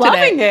 I'm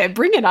loving it.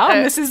 Bring it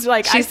on. This is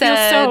like, I feel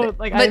so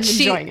like I'm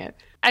enjoying it.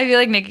 I feel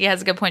like Nikki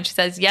has a good point. She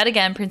says, "Yet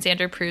again, Prince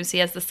Andrew proves he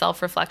has the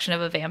self-reflection of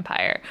a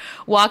vampire.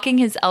 Walking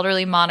his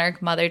elderly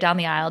monarch mother down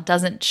the aisle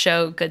doesn't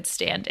show good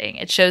standing.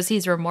 It shows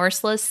he's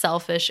remorseless,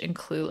 selfish, and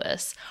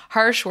clueless.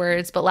 Harsh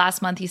words, but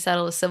last month he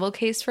settled a civil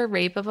case for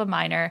rape of a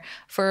minor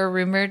for a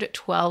rumored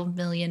 £12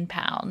 million.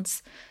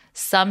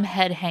 Some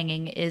head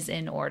hanging is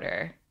in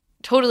order."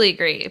 Totally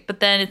agree. But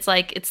then it's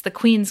like, it's the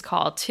Queen's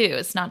call too.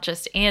 It's not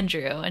just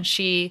Andrew. And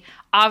she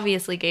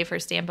obviously gave her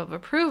stamp of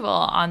approval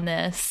on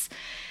this.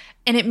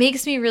 And it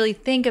makes me really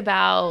think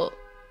about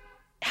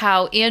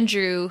how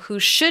Andrew, who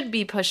should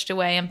be pushed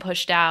away and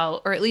pushed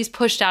out, or at least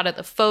pushed out at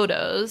the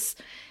photos,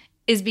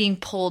 is being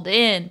pulled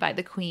in by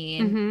the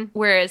Queen.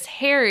 Whereas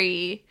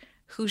Harry,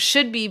 who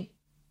should be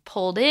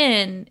pulled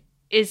in,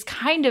 is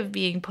kind of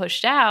being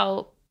pushed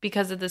out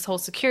because of this whole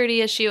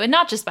security issue, and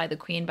not just by the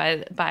Queen,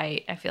 by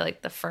I feel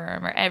like the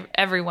firm or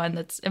everyone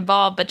that's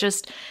involved, but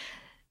just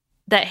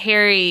that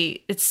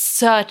Harry, it's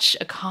such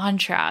a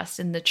contrast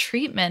in the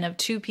treatment of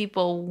two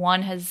people.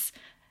 One has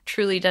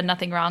truly done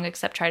nothing wrong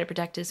except try to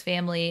protect his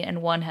family,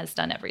 and one has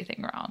done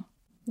everything wrong.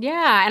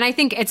 Yeah, and I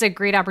think it's a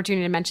great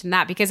opportunity to mention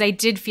that, because I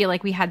did feel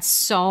like we had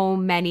so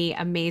many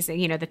amazing,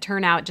 you know, the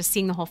turnout, just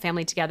seeing the whole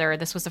family together.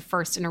 This was the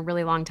first in a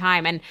really long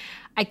time. And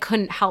I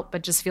couldn't help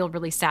but just feel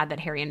really sad that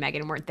Harry and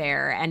Meghan weren't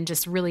there, and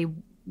just really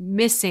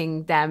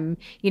missing them,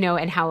 you know,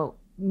 and how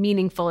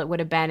meaningful it would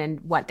have been and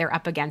what they're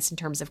up against in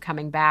terms of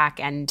coming back.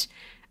 And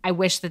I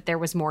wish that there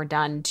was more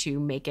done to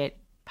make it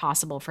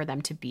possible for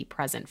them to be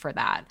present for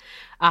that.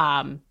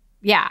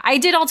 Yeah, I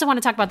did also want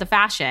to talk about the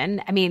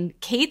fashion. I mean,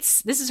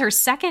 this is her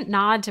second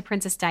nod to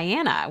Princess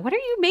Diana. What are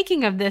you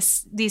making of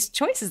these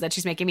choices that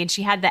she's making? I mean,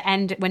 she had the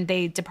end when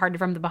they departed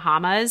from the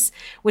Bahamas,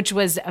 which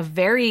was a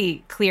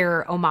very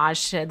clear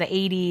homage to the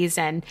 80s.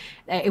 And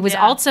it was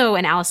also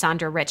an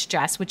Alessandra Rich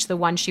dress, which the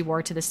one she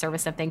wore to the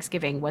service of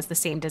Thanksgiving was the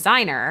same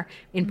designer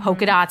in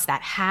polka dots,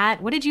 that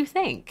hat. What did you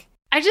think?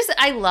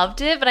 I loved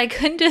it, but I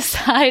couldn't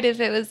decide if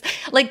it was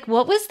like,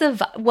 was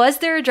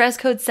there a dress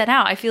code sent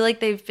out? I feel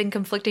like they've been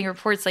conflicting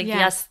reports. Like,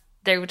 yes,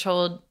 they were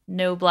told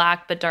no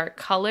black, but dark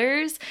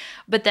colors,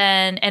 but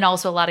then, and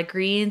also a lot of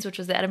greens, which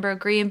was the Edinburgh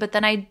green. But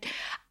then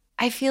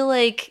I feel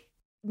like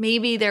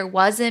maybe there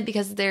wasn't,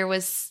 because there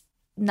was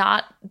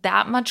not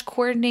that much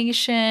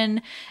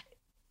coordination.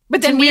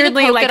 But then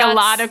weirdly, like a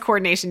lot of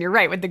coordination. You're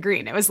right, with the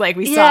green. It was like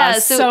we saw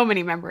so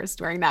many members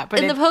wearing that.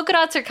 But the polka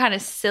dots are kind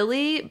of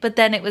silly, but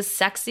then it was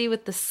sexy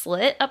with the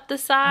slit up the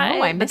side.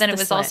 Oh, I missed But then it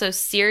the was slit. also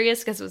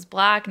serious because it was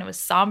black, and it was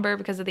somber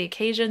because of the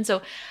occasion.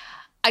 So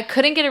I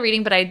couldn't get a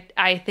reading, but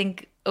I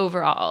think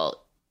overall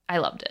I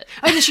loved it.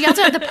 Oh, and she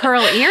also had the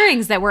pearl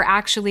earrings that were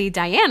actually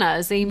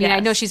Diana's. I mean, I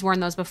know she's worn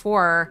those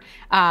before,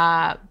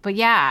 but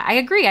yeah, I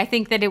agree. I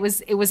think that it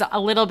was a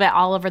little bit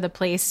all over the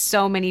place.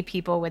 So many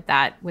people with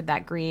that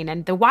green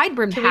and the wide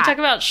brimmed hat. Can we talk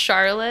about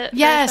Charlotte?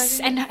 Yes,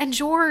 and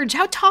George.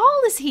 How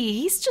tall is he?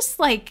 He's just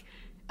like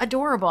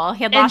adorable.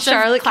 He had and lots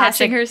Charlotte of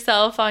classic catching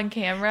herself on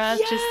camera,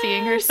 just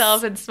seeing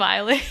herself and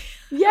smiling.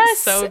 Yes.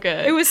 So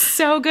good. It was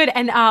so good.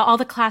 And all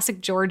the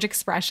classic George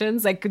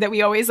expressions, like that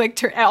we always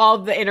like, all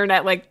the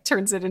internet like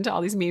turns it into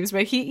all these memes,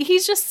 but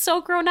he's just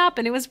so grown up,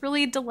 and it was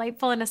really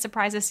delightful and a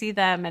surprise to see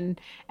them. And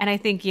I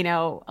think, you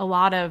know, a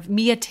lot of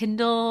Mia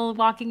Tyndall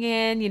walking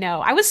in, you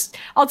know, I was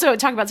also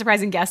talking about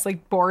surprising guests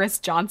like Boris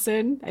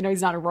Johnson. I know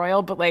he's not a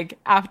royal, but like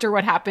after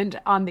what happened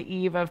on the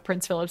eve of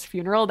Prince Philip's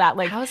funeral, that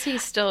like, how is he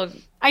still?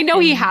 I know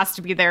he has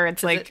to be there.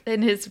 It's like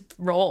in his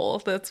role.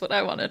 That's what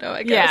I want to know,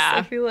 I guess. Yeah.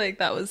 I feel like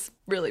that was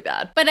really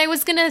bad. But I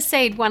was going to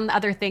say one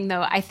other thing,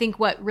 though. I think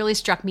what really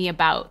struck me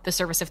about the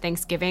service of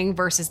Thanksgiving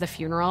versus the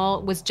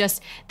funeral was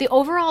just the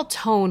overall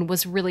tone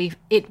was really,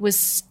 it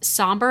was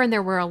somber, and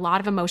there were a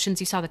lot of emotions.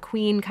 You saw the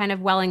Queen kind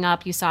of welling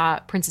up. You saw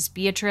Princess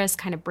Beatrice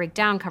kind of break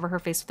down, cover her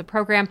face with the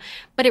program.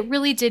 But it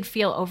really did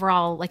feel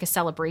overall like a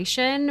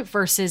celebration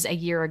versus a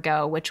year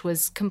ago, which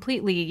was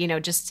completely, you know,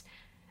 just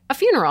a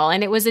funeral.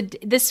 And it was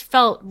this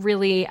felt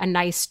really a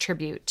nice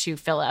tribute to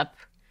Philip.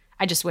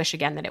 I just wish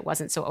again that it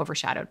wasn't so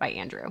overshadowed by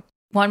Andrew.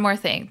 One more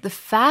thing. The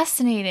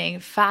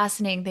fascinating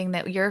thing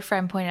that your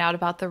friend pointed out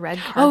about the red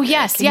carpet. Oh,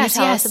 yes, Can you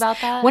tell us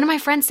about that? One of my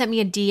friends sent me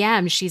a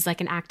DM. She's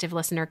like an active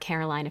listener,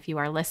 Caroline, if you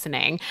are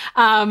listening.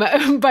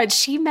 But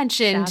she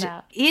mentioned,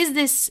 is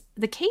this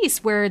the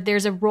case where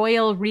there's a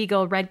royal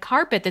regal red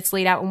carpet that's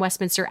laid out in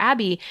Westminster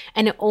Abbey,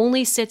 and it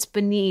only sits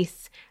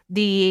beneath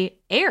the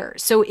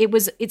heirs? So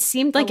it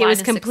seemed like it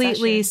was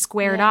completely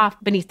squared off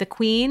beneath the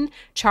Queen,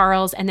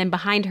 Charles, and then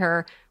behind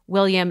her,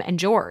 William and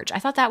George. I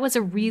thought that was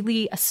a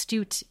really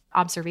astute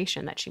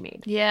observation that she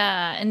made.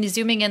 Yeah. And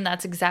zooming in,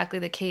 that's exactly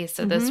the case.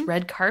 So this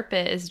red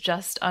carpet is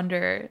just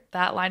under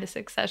that line of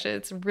succession.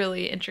 It's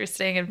really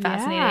interesting and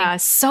fascinating. Yeah,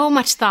 so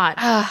much thought.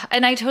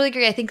 And I totally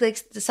agree. I think like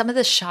some of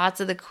the shots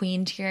of the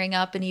Queen tearing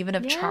up and even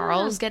of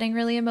Charles getting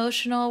really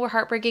emotional were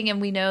heartbreaking.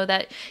 And we know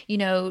that, you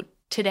know,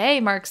 today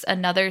marks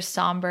another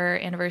somber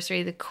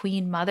anniversary. The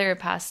Queen Mother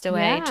passed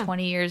away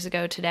 20 years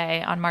ago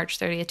today on March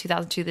 30th,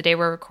 2002, the day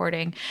we're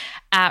recording,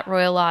 at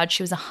Royal Lodge.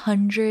 She was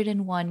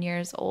 101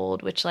 years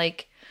old, which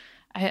like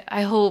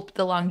I hope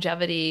the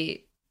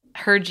longevity,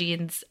 her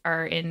genes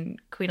are in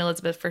Queen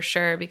Elizabeth for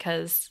sure,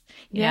 because,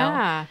 you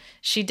know,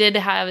 she did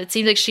have, it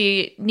seemed like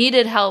she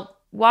needed help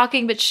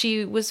walking, but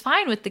she was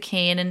fine with the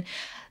cane. And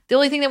the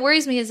only thing that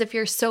worries me is if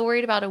you're so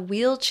worried about a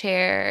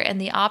wheelchair and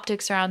the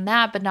optics around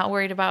that, but not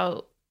worried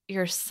about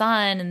your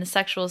son and the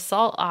sexual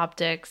assault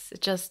optics,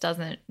 it just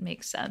doesn't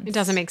make sense. It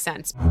doesn't make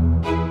sense.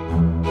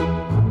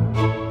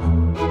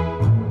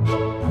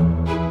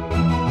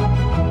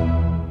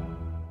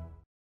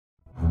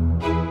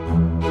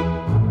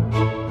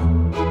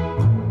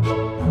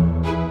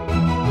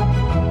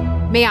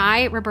 May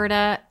I,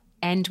 Roberta,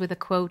 end with a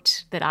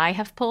quote that I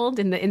have pulled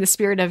in the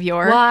spirit of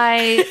your...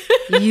 Why,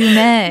 you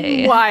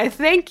may. Why,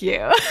 thank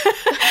you.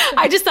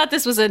 I just thought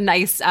this was a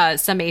nice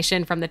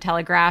summation from the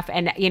Telegraph.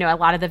 And, you know, a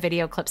lot of the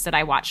video clips that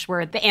I watched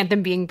were the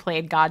anthem being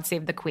played, God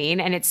Save the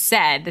Queen. And it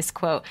said, this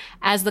quote,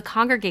 as the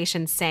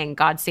congregation sang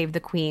God Save the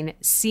Queen,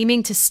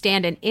 seeming to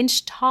stand an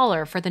inch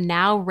taller for the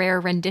now rare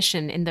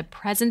rendition in the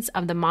presence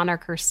of the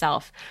monarch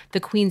herself,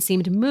 the Queen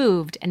seemed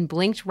moved and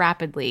blinked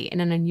rapidly in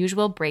an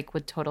unusual break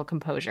with total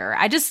composure.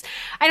 I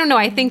don't know.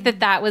 I think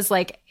that was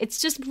like,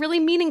 it's just really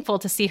meaningful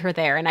to see her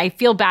there. And I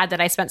feel bad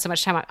that I spent so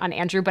much time on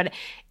Andrew, but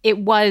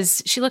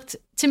she looked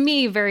to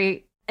me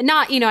very,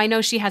 not, you know, I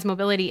know she has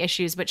mobility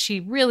issues, but she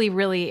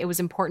really, it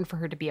was important for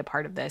her to be a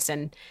part of this.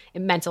 And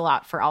it meant a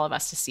lot for all of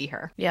us to see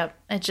her. Yep.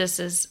 It just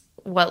is,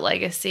 what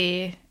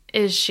legacy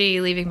is she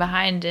leaving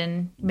behind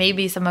in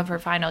maybe some of her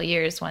final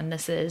years when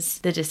this is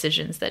the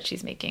decisions that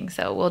she's making.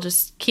 So we'll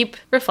just keep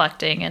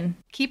reflecting,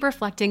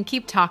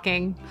 keep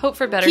talking, hope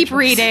for better, keep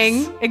choices.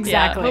 Reading.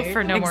 Exactly. Yeah, hope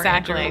for no more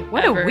Andrew.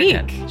 What a week.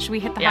 Again. Should we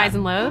hit the highs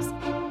and lows?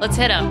 Let's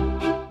hit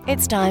them.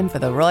 It's time for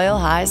the royal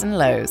highs and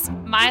lows.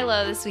 My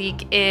low this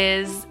week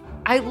is,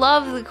 I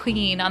love the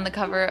Queen on the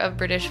cover of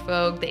British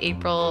Vogue, the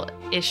April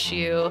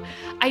issue.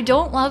 I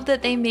don't love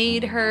that they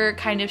made her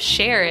kind of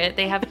share it.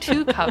 They have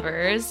two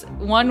covers,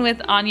 one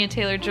with Anya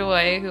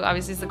Taylor-Joy, who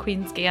obviously is the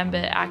Queen's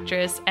Gambit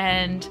actress,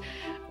 and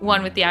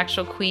one with the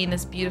actual Queen,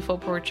 this beautiful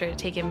portrait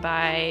taken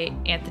by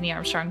Anthony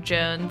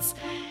Armstrong-Jones.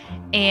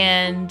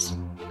 And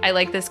I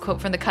like this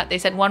quote from The Cut. They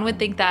said, one would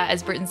think that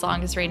as Britain's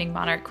longest reigning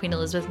monarch, Queen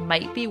Elizabeth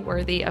might be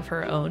worthy of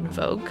her own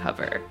Vogue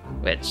cover,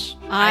 which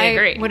I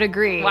agree. Would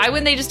agree. Why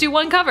wouldn't they just do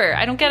one cover?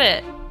 I don't get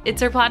it. It's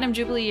her Platinum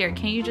Jubilee year.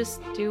 Can't you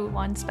just do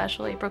one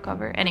special April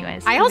cover?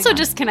 Anyways.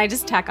 Can I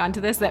just tack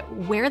onto this that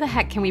where the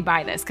heck can we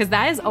buy this? Because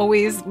that is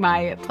always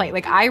my plight.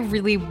 Like, I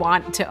really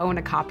want to own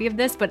a copy of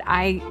this, but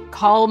I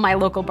call my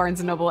local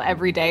Barnes & Noble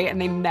every day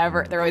and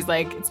they're always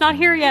like, it's not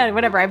here yet,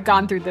 whatever. I've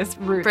gone through this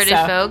route. British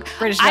Vogue.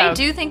 I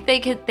do think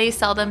they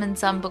sell them in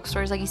some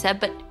bookstores, like you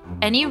said, but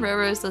any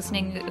Roros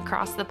listening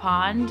across the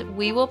pond,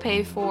 we will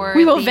pay for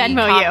the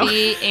Venmo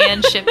copy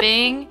and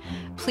shipping.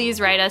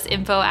 Please write us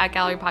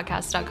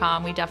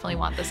info@gallerypodcast.com. We definitely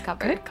want this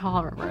cover. Good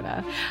call,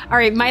 Roberta. All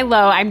right, my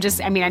low, I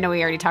know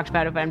we already talked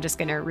about it, but I'm just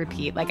going to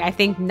repeat. Like, I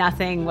think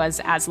nothing was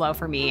as low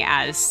for me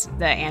as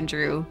the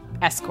Andrew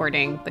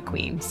escorting the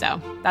Queen.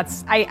 So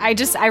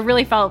I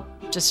really felt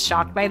just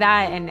shocked by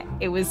that. And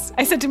it was,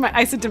 I said to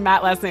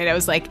Matt last night, I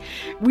was like,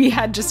 we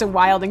had just a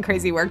wild and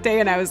crazy work day.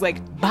 And I was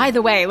like, by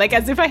the way, like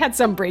as if I had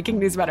some breaking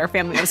news about our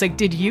family. I was like,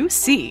 did you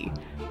see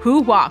who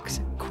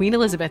walked Queen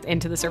Elizabeth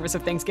into the service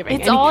of Thanksgiving?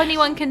 It's all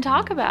anyone can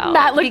talk about.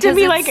 Matt looked at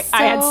me like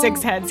I had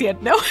 6 heads. He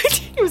had no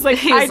idea. He was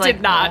like, I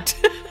did not.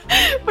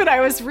 But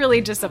I was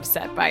really just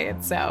upset by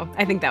it. So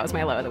I think that was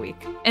my low of the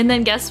week. And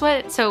then guess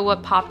what? So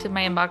what popped in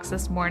my inbox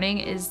this morning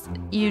is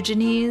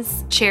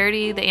Eugenie's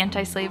charity, the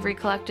Anti-Slavery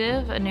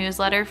Collective, a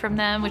newsletter from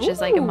them, which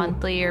is like a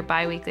monthly or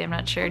bi-weekly, I'm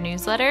not sure,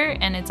 newsletter.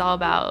 And it's all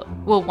about,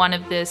 well, one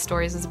of the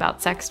stories is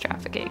about sex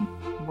trafficking.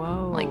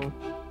 Whoa. Like,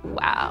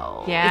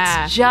 wow.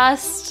 Yeah. It's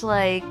just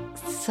like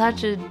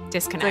such a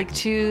disconnect. Like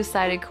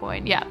two-sided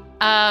coin. Yeah.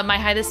 My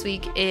high this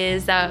week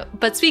is that,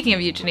 but speaking of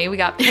Eugenie, we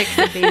got pics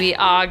of baby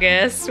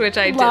August, which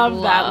I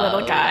love that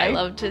little guy. I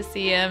love to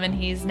see him, and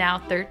he's now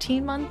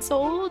 13 months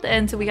old.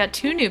 And so we got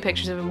 2 new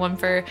pictures of him, one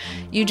for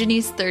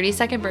Eugenie's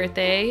 32nd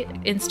birthday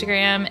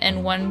Instagram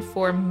and one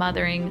for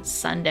Mothering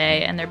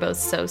Sunday, and they're both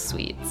so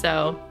sweet.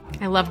 So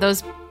I love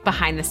those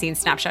behind the scenes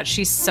snapshots.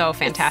 She's so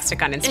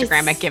fantastic on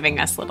Instagram at giving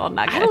us little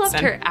nuggets. I loved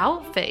her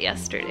outfit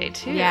yesterday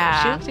too.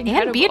 Yeah. She looked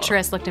incredible. And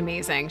Beatrice looked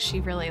amazing.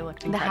 She really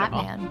looked incredible.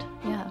 The hat band.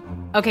 Yeah.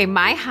 Okay,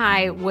 my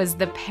high was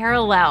the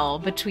parallel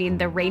between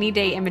the rainy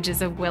day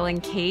images of Will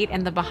and Kate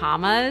in the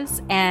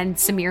Bahamas and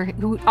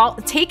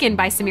Samir, taken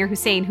by Samir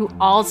Hussein, who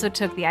also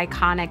took the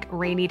iconic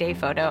rainy day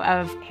photo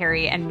of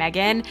Harry and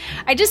Meghan.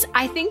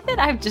 I think that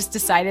I've just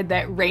decided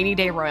that rainy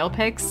day royal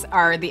pics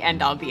are the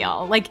end all be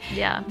all. Like,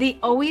 yeah, they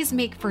always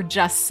make for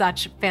just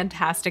such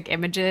fantastic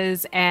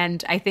images.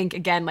 And I think,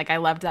 again, like I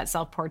loved that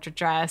self-portrait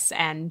dress,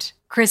 and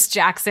Chris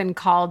Jackson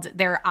called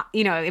their,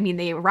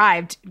 they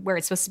arrived where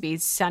it's supposed to be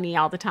sunny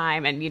all the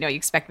time and, you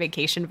expect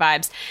vacation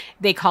vibes.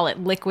 They call it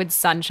liquid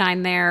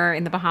sunshine there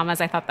in the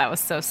Bahamas. I thought that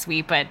was so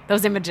sweet, but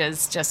those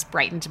images just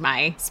brightened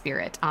my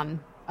spirit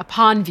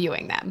upon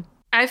viewing them.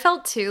 I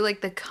felt too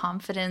like the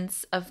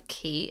confidence of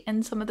Kate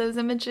in some of those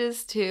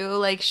images too.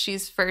 Like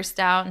she's first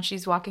out and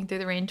she's walking through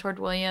the rain toward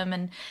William,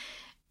 and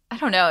I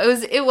don't know.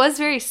 It was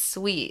very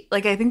sweet.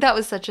 Like I think that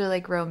was such a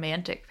like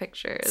romantic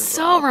picture.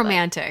 So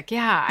romantic.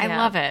 Yeah, I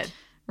love it.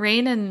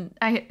 Rain, and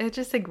I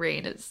just think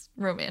rain is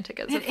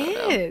romantic as a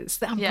photo. It is.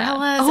 The umbrellas.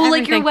 Yeah. Oh, everything.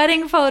 Like your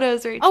wedding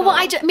photos, Rachel. Oh,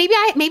 well,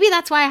 maybe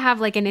that's why I have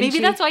like an Maybe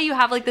that's why you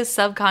have like this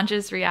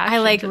subconscious reaction. I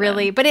like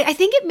really, but I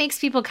think it makes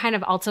people kind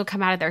of also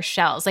come out of their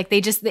shells. Like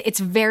it's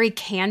very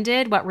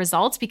candid what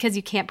results because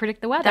you can't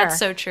predict the weather. That's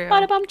so true.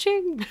 Bada bum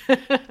ching.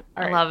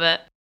 I love it.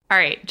 All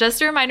right,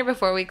 just a reminder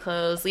before we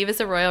close, leave us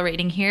a royal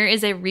rating. Here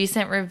is a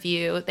recent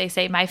review. They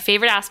say, my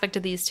favorite aspect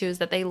of these two is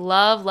that they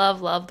love,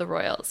 love, love the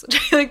royals. Which I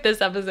feel like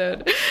this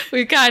episode,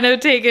 we've kind of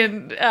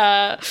taken,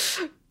 piled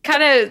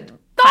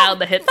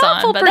the hits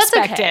on. But that's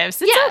okay. It's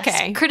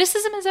okay.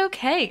 Criticism is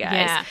okay, guys.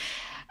 Yeah.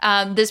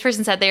 This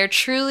person said they are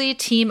truly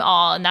team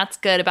all, and that's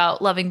good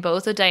about loving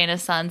both of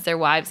Diana's sons, their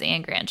wives,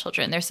 and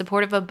grandchildren. They're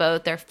supportive of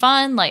both. They're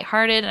fun,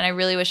 lighthearted, and I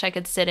really wish I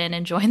could sit in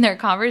and join their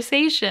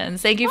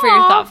conversations. Thank you for your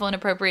thoughtful and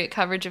appropriate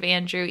coverage of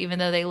Andrew. Even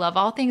though they love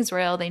all things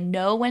royal, they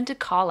know when to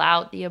call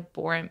out the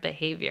abhorrent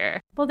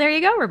behavior. Well, there you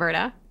go,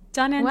 Roberta.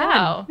 Done and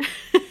done.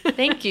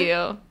 Thank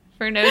you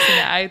for noticing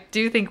that. I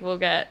do think we'll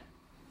get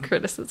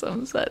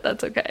criticisms, but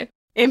that's okay.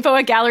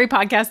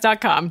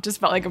 info@gallerypodcast.com. Just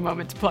felt like a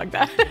moment to plug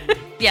that.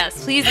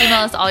 Yes, please email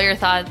us all your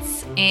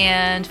thoughts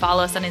and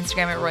follow us on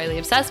Instagram at Royally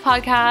Obsessed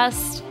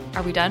Podcast.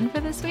 Are we done for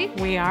this week?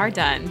 We are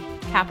done.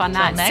 Cap on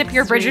that. Sip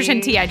your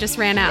Bridgerton tea. I just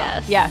ran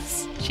out.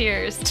 Yes.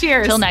 Cheers.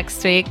 Cheers. Till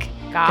next week.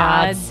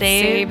 God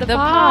save the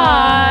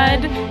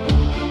pod.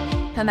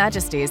 Her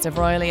Majesties of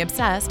Royally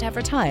Obsessed have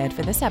retired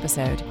for this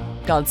episode.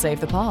 God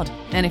save the pod.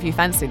 And if you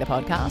fancy the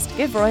podcast,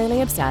 give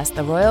Royally Obsessed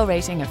the royal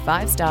rating of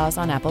 5 stars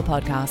on Apple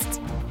Podcasts.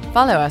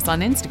 Follow us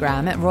on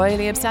Instagram at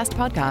Royally Obsessed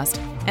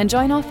Podcast and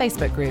join our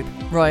Facebook group,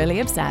 Royally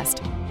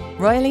Obsessed.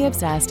 Royally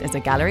Obsessed is a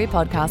Gallery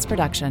Podcast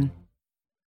production.